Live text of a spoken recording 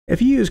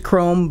If you use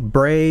Chrome,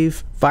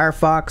 Brave,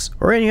 Firefox,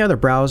 or any other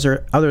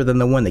browser other than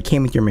the one that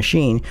came with your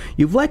machine,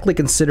 you've likely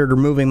considered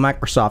removing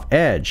Microsoft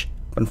Edge.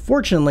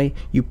 Unfortunately,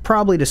 you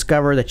probably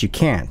discover that you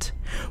can't.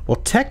 Well,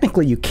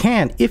 technically you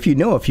can if you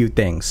know a few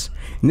things.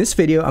 In this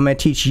video, I'm going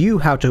to teach you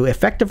how to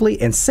effectively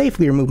and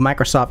safely remove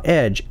Microsoft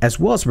Edge, as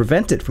well as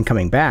prevent it from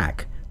coming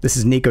back. This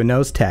is Nico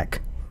Knows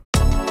Tech.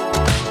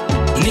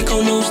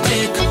 Nico Knows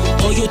Tech,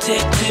 all your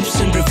tech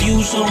tips and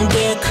reviews on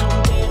deck.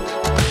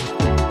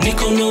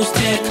 Nico Knows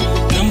Tech,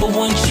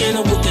 #1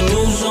 channel with the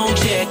news on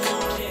check.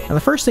 Now the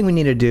first thing we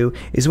need to do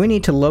is we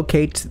need to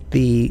locate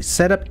the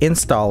setup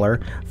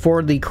installer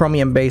for the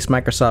Chromium-based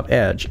Microsoft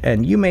Edge,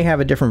 and you may have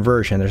a different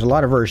version. There's a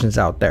lot of versions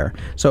out there,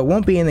 so it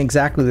won't be in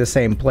exactly the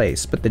same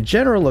place, but the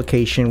general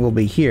location will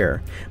be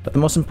here. But the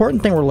most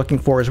important thing we're looking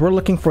for is we're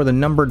looking for the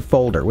numbered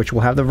folder, which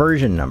will have the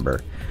version number.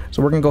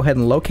 So we're going to go ahead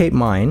and locate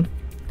mine,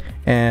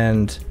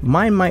 and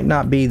mine might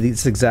not be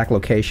this exact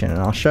location, and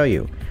I'll show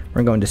you.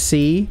 We're going to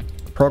C,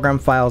 Program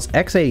Files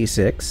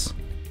x86,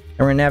 and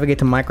we're going to navigate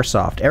to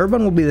Microsoft.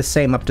 Everyone will be the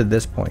same up to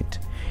this point.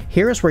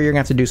 Here is where you're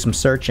going to have to do some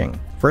searching.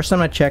 First I'm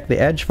going to check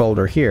the Edge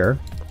folder here,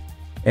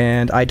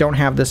 and I don't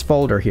have this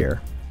folder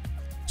here.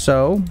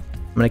 So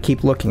I'm going to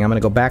keep looking. I'm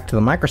going to go back to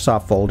the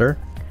Microsoft folder,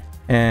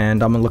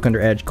 and I'm going to look under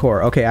Edge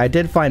Core. Okay, I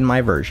did find my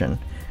version.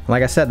 And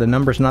like I said, the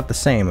number's not the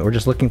same. We're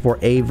just looking for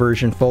a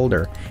version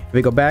folder. If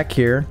we go back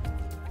here,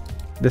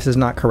 this is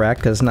not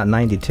correct because it's not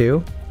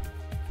 92.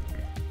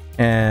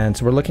 And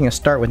so we're looking to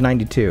start with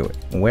 92.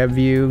 Web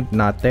view,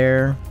 not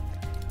there.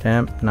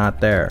 Temp, not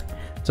there.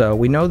 So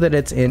we know that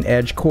it's in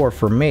Edge Core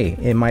for me.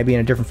 It might be in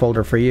a different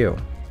folder for you.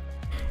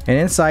 And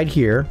inside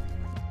here,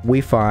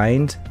 we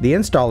find the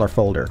installer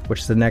folder, which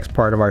is the next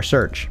part of our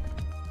search.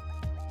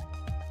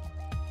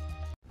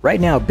 Right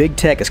now, big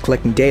tech is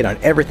collecting data on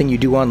everything you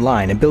do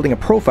online and building a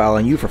profile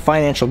on you for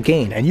financial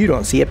gain, and you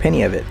don't see a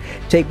penny of it.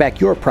 Take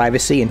back your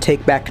privacy and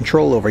take back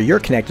control over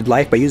your connected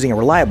life by using a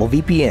reliable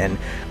VPN.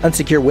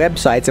 Unsecure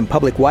websites and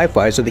public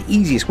Wi-Fi's are the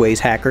easiest ways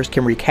hackers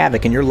can wreak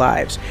havoc in your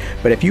lives.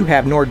 But if you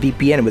have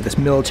NordVPN with its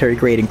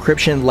military-grade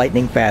encryption,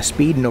 lightning-fast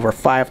speed, and over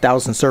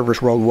 5,000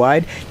 servers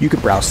worldwide, you can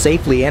browse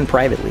safely and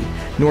privately.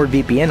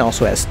 NordVPN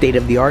also has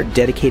state-of-the-art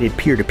dedicated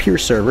peer-to-peer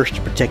servers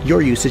to protect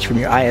your usage from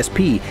your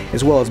ISP,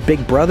 as well as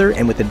Big Brother,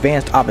 and with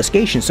advanced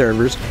obfuscation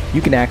servers,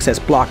 you can access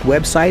blocked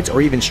websites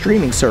or even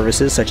streaming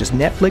services such as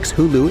Netflix,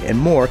 Hulu, and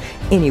more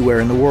anywhere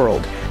in the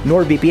world.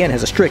 NordVPN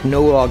has a strict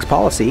no-logs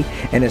policy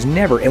and has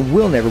never and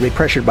will never be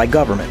pressured by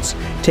governments.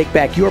 Take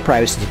back your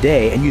privacy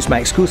today and use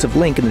my exclusive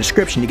link in the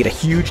description to get a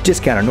huge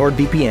discount on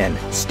NordVPN.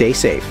 Stay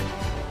safe.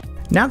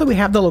 Now that we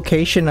have the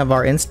location of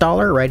our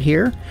installer right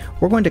here,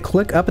 we're going to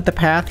click up at the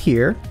path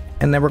here,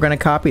 and then we're going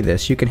to copy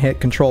this. You can hit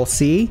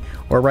Control-C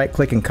or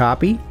right-click and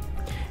copy.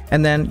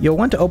 And then you'll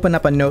want to open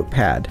up a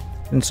notepad,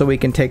 and so we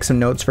can take some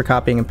notes for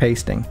copying and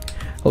pasting.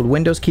 Hold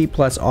Windows key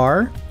plus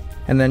R,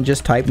 and then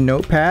just type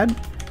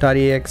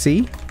notepad.exe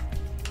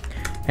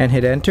and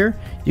hit enter.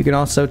 You can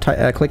also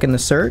click in the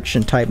search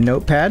and type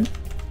notepad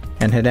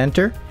and hit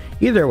enter.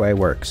 Either way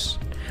works.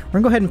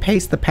 We're going to go ahead and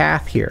paste the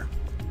path here,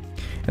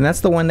 and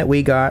that's the one that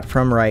we got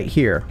from right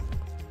here.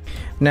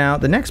 Now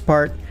the next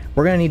part,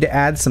 we're going to need to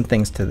add some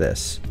things to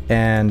this,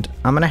 and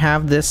I'm going to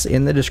have this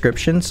in the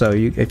description, so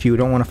if you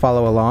don't want to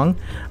follow along,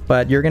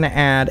 but you're going to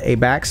add a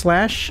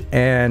backslash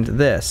and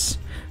this.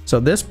 So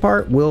this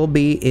part will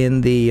be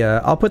in the,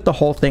 I'll put the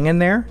whole thing in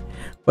there,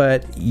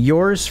 but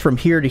yours from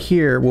here to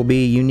here will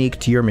be unique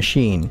to your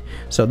machine.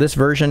 So this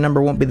version number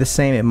won't be the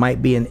same. It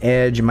might be an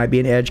Edge, it might be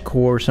an Edge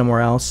Core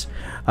somewhere else,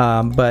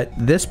 but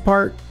this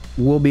part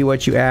will be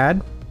what you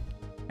add,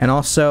 and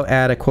also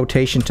add a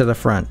quotation to the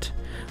front.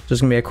 There's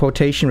going to be a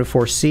quotation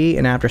before C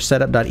and after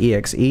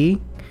setup.exe,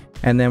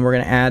 and then we're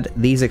going to add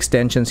these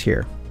extensions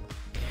here.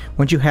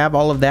 Once you have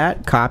all of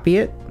that, copy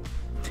it,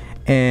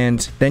 and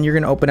then you're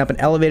going to open up an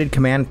elevated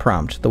command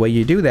prompt. The way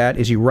you do that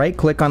is you right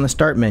click on the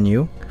start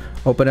menu,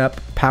 open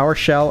up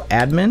PowerShell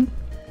admin,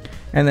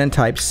 and then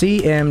type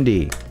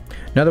CMD.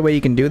 Another way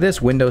you can do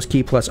this, Windows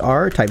key plus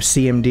R, type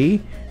CMD,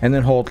 and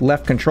then hold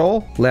left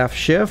control, left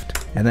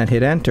shift, and then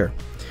hit enter.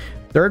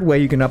 Third way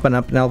you can open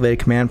up an elevated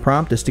command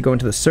prompt is to go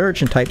into the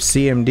search and type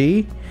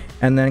CMD,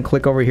 and then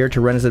click over here to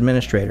run as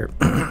administrator.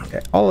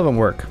 All of them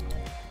work.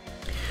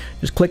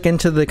 Just click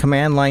into the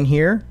command line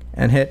here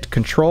and hit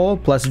Control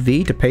plus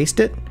V to paste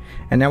it,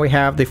 and now we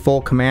have the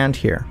full command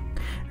here.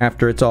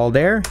 After it's all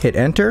there, hit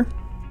enter,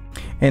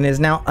 and it is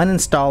now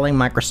uninstalling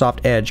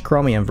Microsoft Edge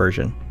Chromium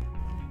version.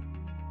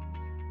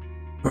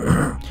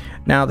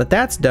 Now that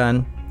that's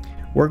done,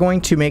 we're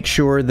going to make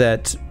sure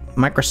that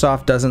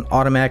Microsoft doesn't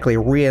automatically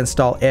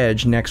reinstall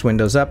Edge next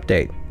Windows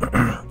update.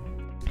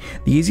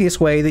 The easiest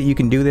way that you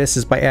can do this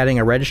is by adding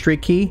a registry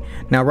key.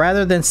 Now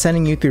rather than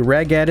sending you through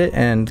regedit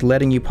and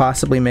letting you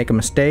possibly make a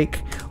mistake,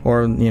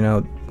 or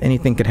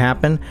anything could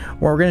happen,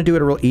 well, we're going to do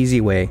it a real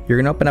easy way. You're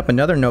going to open up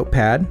another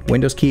notepad,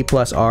 Windows key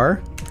plus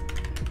R,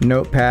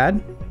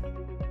 notepad.exe,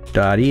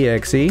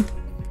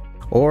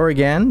 or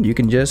again you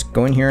can just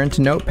go in here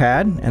into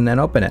notepad and then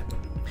open it.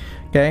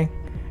 Okay,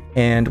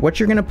 and what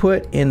you're going to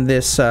put in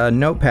this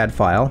notepad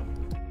file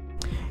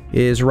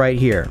is right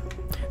here.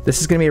 This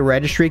is going to be a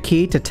registry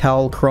key to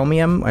tell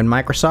Chromium and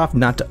Microsoft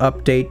not to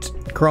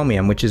update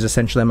Chromium, which is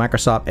essentially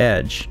Microsoft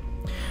Edge.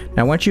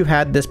 Now once you've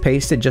had this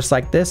pasted just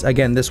like this,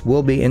 again this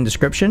will be in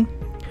description,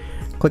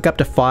 click up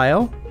to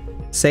File,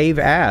 Save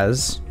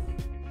As,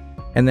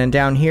 and then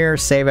down here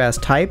Save As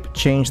Type,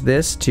 change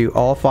this to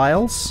All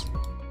Files,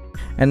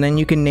 and then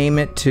you can name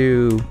it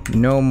to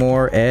No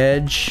More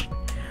Edge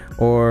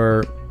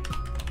or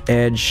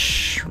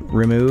Edge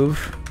Remove,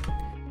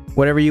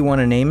 whatever you want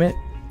to name it,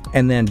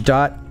 and then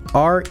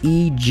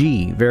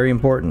 .reg, very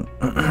important.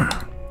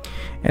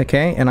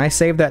 Okay, and I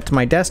save that to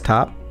my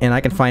desktop and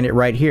I can find it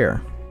right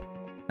here.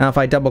 Now if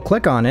I double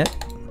click on it,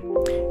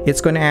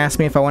 it's going to ask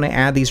me if I want to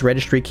add these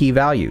registry key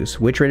values.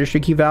 Which registry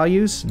key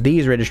values?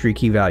 These registry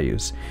key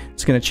values.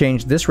 It's going to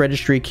change this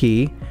registry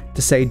key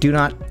to say do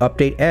not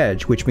update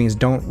Edge, which means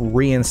don't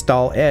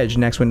reinstall Edge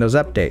next Windows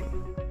Update.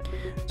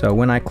 So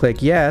when I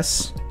click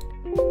yes,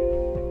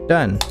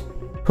 done.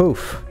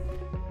 Poof.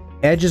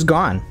 Edge is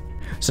gone.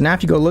 So now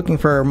if you go looking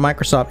for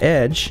Microsoft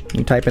Edge,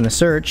 you type in a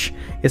search,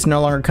 it's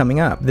no longer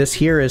coming up. This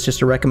here is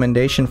just a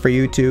recommendation for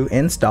you to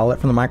install it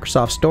from the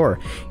Microsoft Store.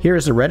 Here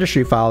is a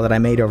registry file that I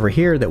made over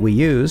here that we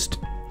used.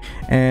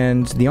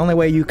 And the only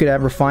way you could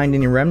ever find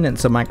any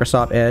remnants of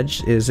Microsoft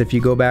Edge is if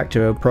you go back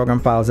to Program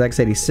Files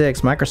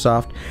x86,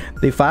 Microsoft.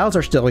 The files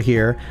are still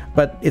here,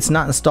 but it's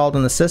not installed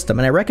in the system.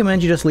 And I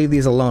recommend you just leave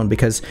these alone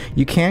because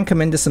you can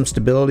come into some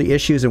stability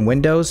issues in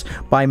Windows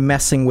by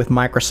messing with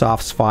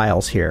Microsoft's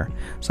files here.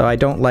 So I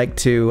don't like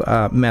to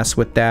mess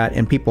with that,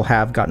 and people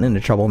have gotten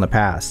into trouble in the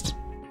past.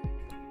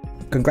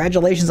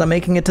 Congratulations on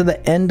making it to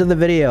the end of the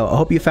video. I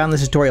hope you found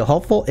this tutorial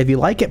helpful. If you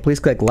like it, please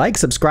click like,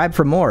 subscribe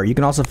for more. You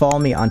can also follow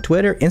me on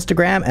Twitter,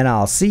 Instagram, and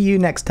I'll see you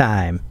next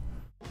time.